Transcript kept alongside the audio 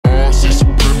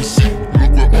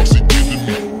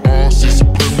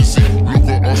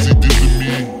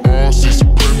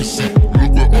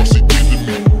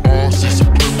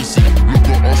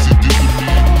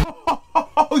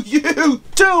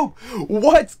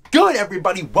good,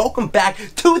 everybody? Welcome back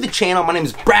to the channel. My name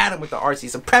is Brad. I'm with the RC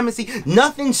Supremacy.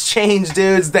 Nothing's changed,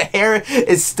 dudes. The hair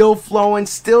is still flowing,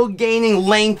 still gaining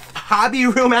length. Hobby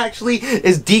room actually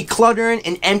is decluttering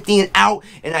and emptying out,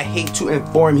 and I hate to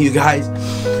inform you guys.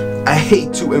 I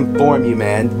hate to inform you,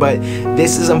 man, but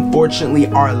this is unfortunately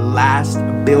our last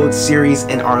build series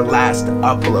and our last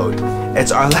upload.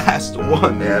 It's our last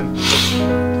one, man.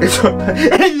 It's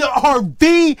in the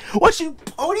RV. What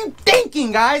are you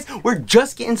thinking, guys? We're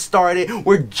just getting started.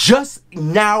 We're just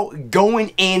now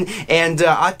going in, and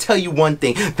I'll tell you one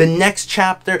thing. The next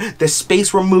chapter, the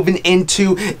space we're moving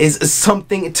into, is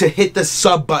something to hit the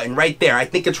sub button right there. I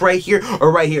think it's right here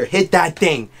or right here. Hit that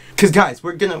thing, cause guys,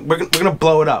 we're gonna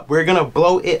blow it up. We're gonna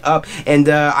blow it up, and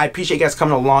I appreciate you guys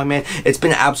coming along, man. It's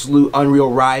been an absolute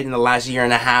unreal ride in the last year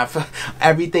and a half.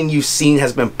 Everything you've seen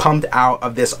has been pumped out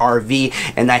of this RV,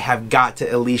 and I have got to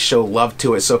at least show love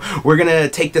to it. So we're gonna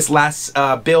take this last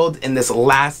build and this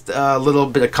last little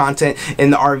bit of content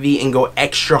in the RV and go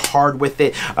extra hard with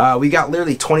it. We got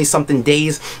literally 20 something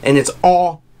days, and it's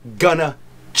all gonna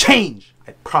change.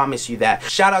 I promise you that.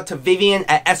 Shout out to Vivian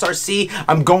at SRC.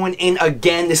 I'm going in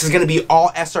again. This is going to be all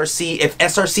SRC. If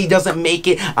SRC doesn't make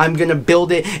it, I'm going to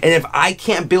build it. And if I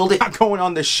can't build it, I'm going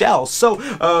on the shell. So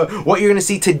what you're going to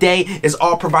see today is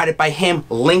all provided by him.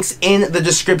 Links in the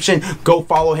description. Go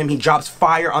follow him. He drops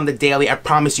fire on the daily. I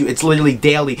promise you, it's literally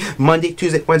daily. Monday,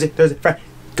 Tuesday, Wednesday, Thursday, Friday.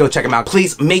 Go check him out.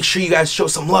 Please make sure you guys show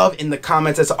some love in the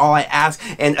comments. That's all I ask,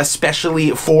 and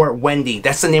especially for Wendy.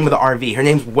 That's the name of the RV. Her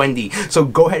name's Wendy. So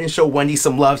go ahead and show Wendy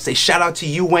some love. Say shout out to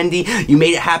you, Wendy. You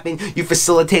made it happen. You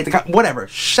facilitate the whatever.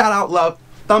 Shout out, love.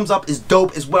 Thumbs up is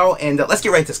dope as well. And let's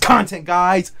get right to this content,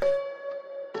 guys.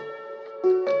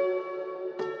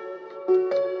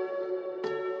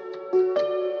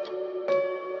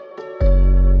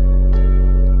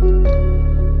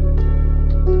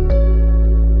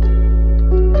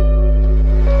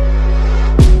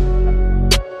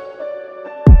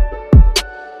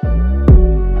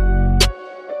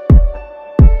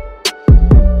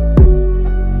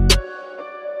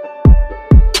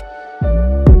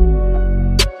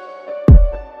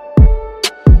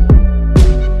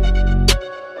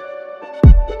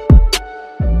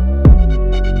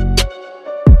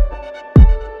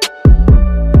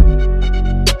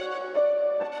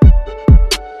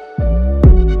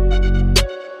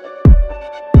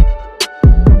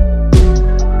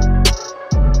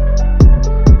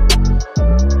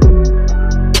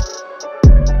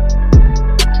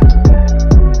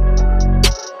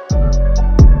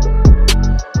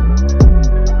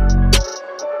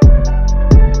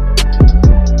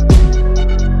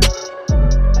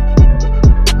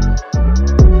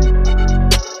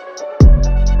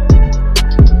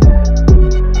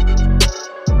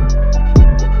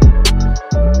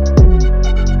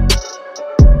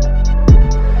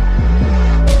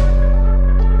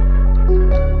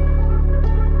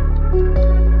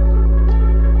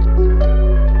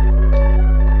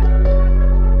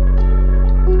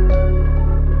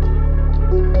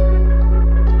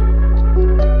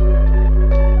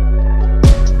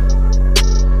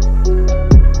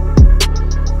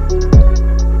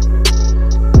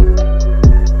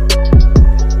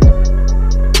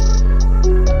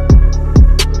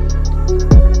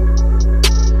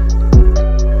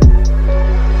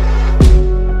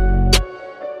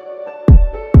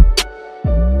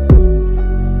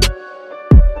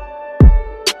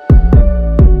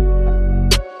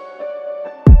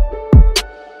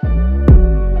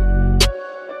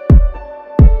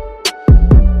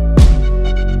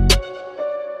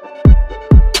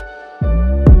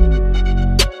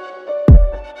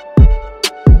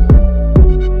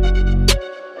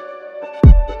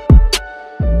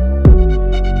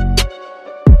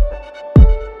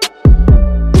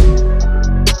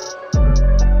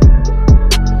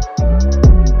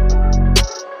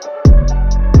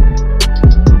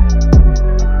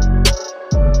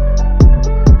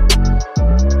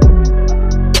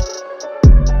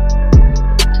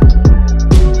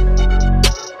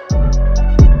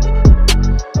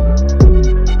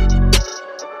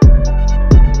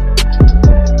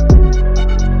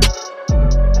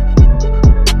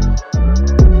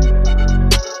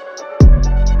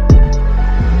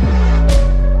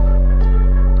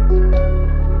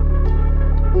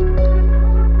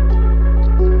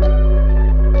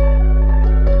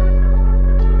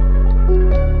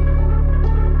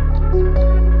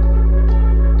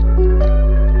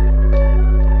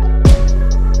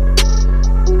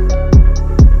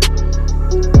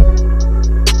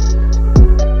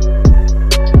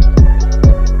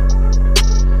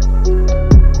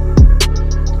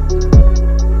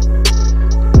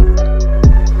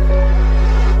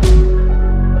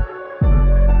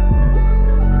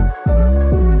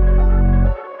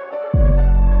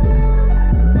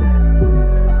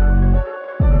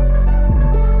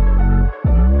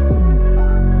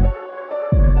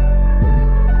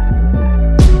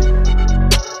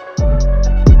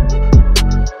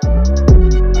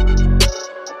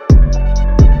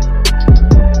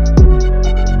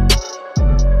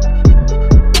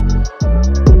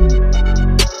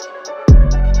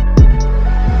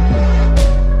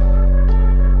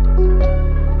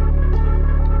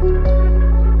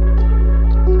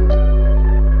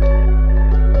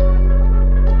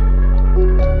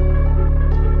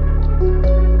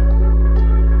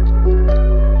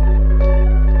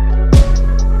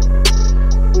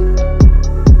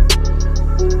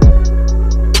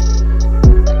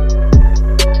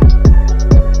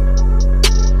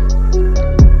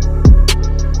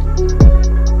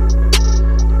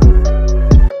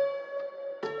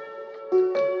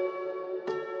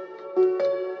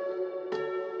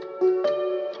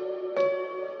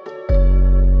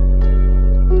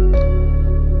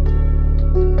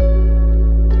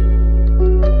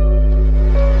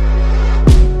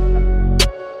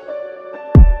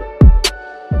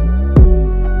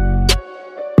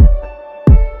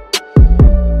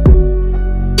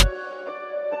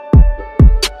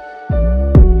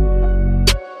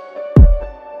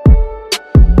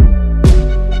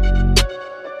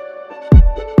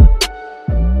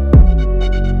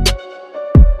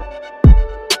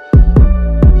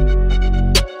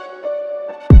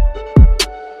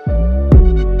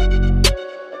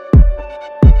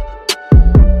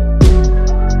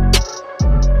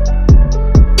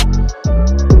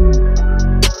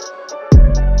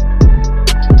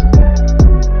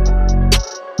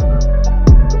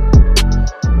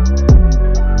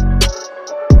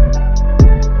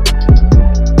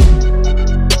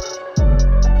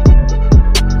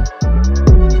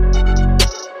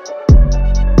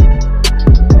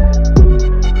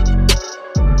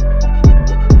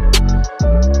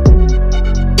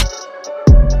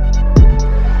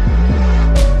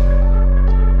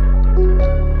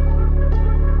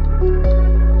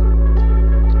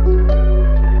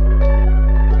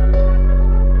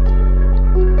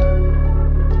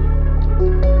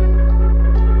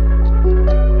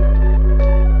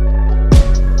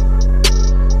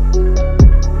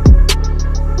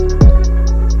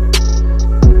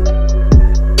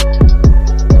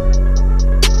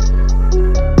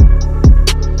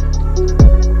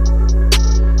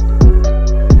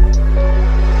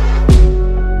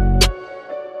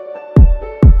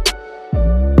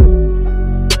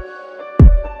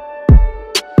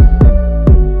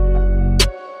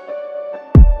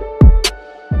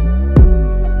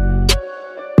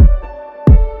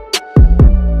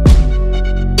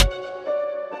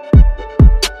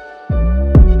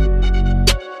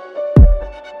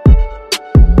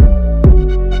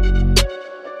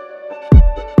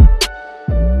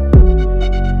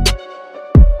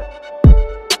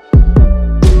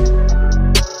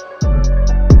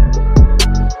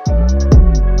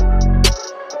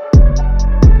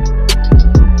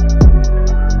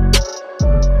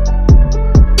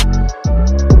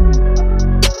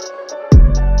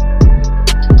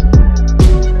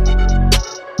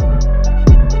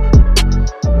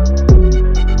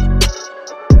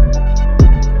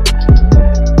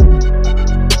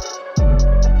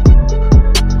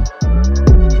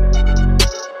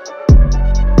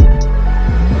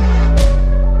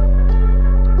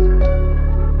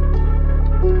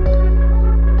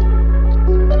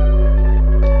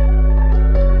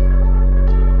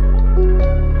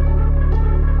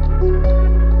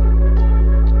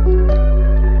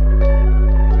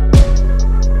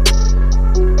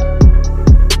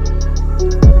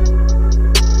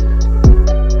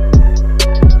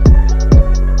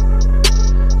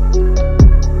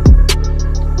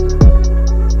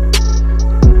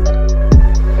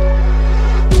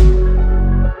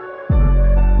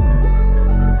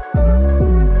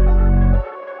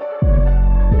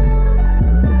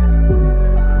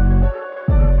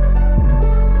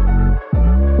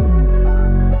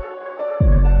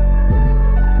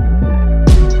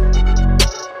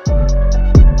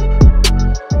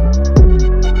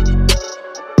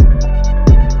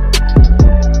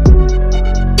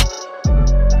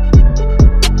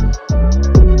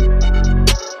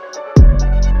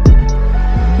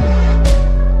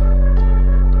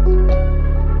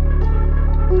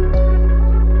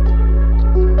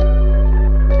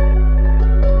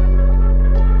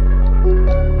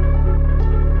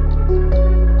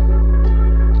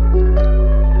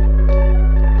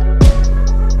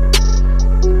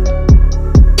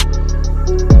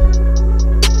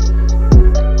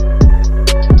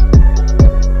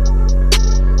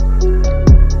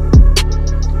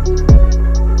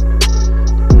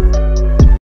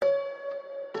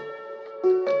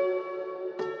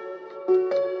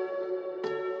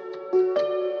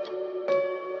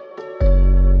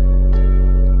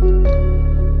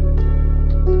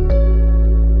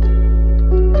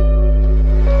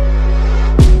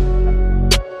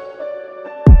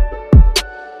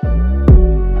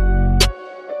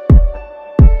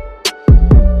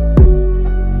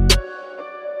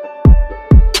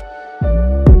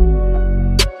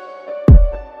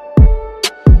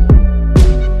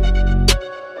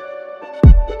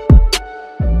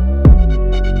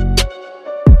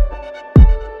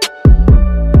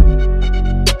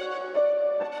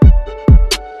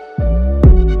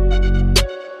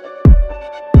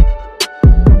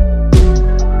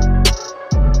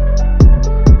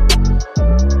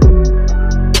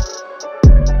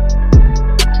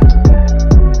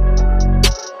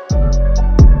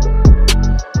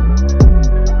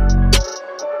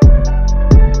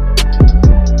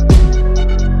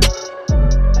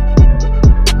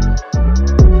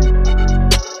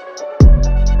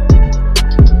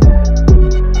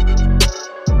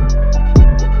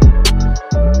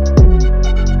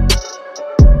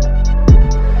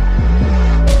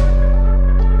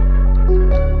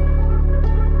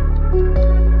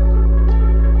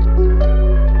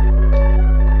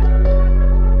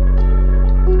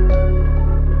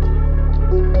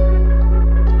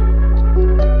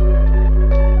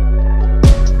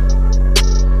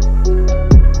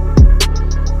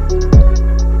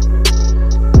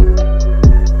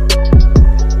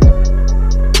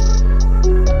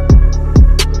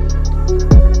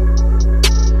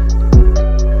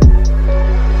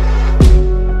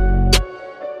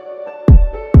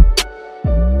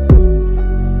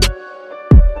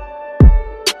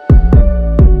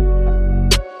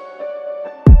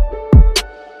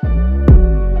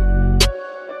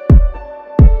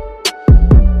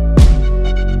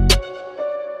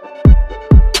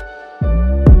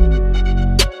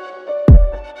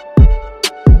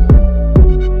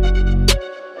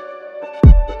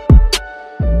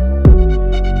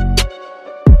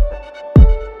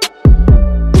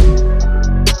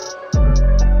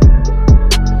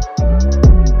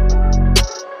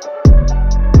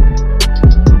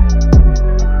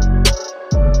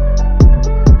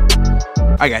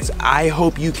 Alright guys, I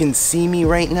hope you can see me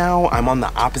right now. I'm on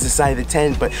the opposite side of the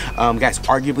tent, but guys,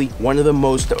 arguably one of the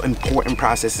most important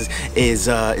processes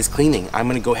is cleaning. I'm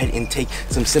gonna go ahead and take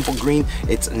some simple green.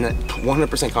 It's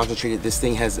 100% concentrated. This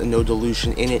thing has no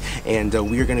dilution in it, and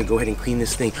we are gonna go ahead and clean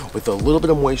this thing with a little bit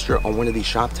of moisture on one of these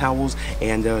shop towels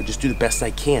and just do the best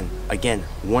I can. Again,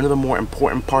 one of the more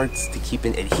important parts to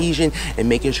keeping adhesion and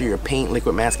making sure your paint,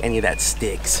 liquid mask, any of that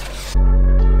sticks.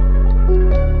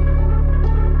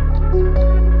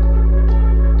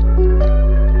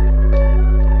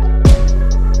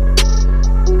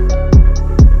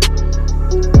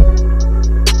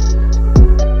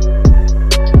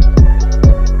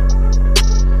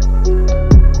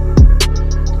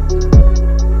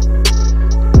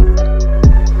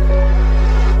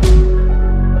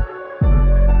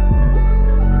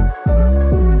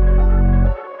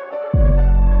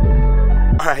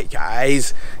 Alright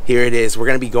guys, here it is. We're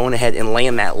going to be going ahead and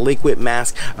laying that liquid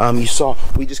mask. You saw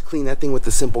we just cleaned that thing with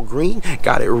the simple green,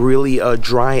 got it really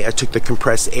dry. I took the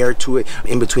compressed air to it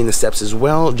in between the steps as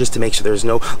well, just to make sure there's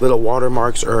no little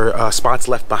watermarks or spots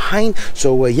left behind.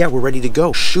 So yeah, we're ready to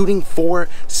go. Shooting for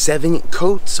 7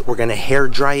 coats. We're going to hair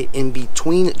dry it in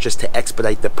between just to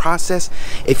expedite the process.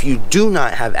 If you do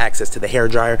not have access to the hair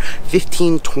dryer,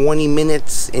 15-20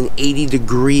 minutes in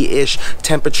 80-degree-ish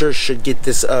temperature should get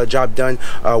this job done.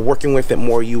 Working with it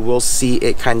more, you will see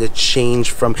it kind of change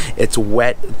from its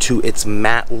wet to its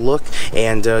matte look,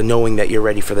 and knowing that you're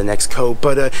ready for the next coat.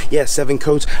 But yeah, 7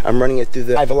 coats. I'm running it through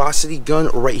the high velocity gun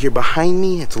right here behind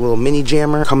me. It's a little mini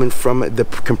jammer coming from the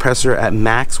compressor at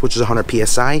max, which is 100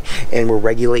 psi, and we're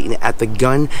regulating it at the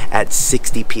gun at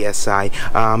 60 psi.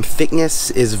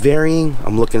 Thickness is varying.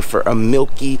 I'm looking for a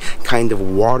milky kind of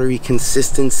watery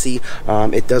consistency.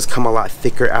 It does come a lot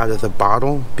thicker out of the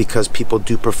bottle because people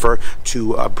do prefer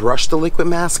to brush the liquid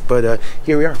mask, but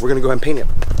here we are. We're gonna go ahead and paint it.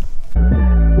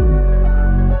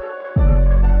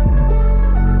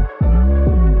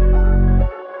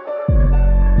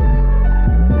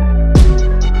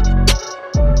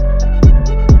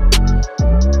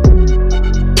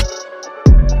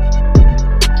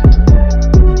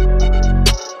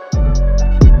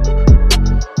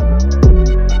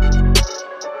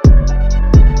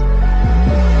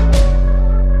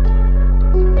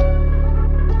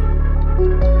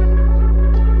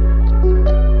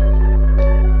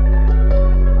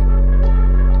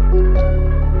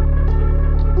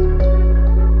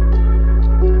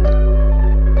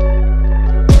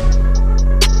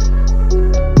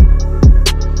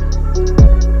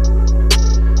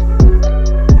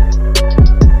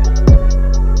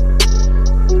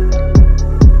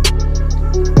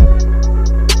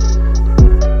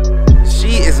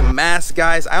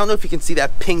 Guys, I don't know if you can see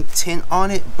that pink tint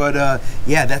on it, but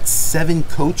yeah, that's 7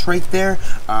 coats right there.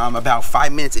 About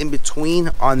 5 minutes in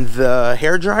between on the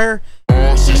hair dryer.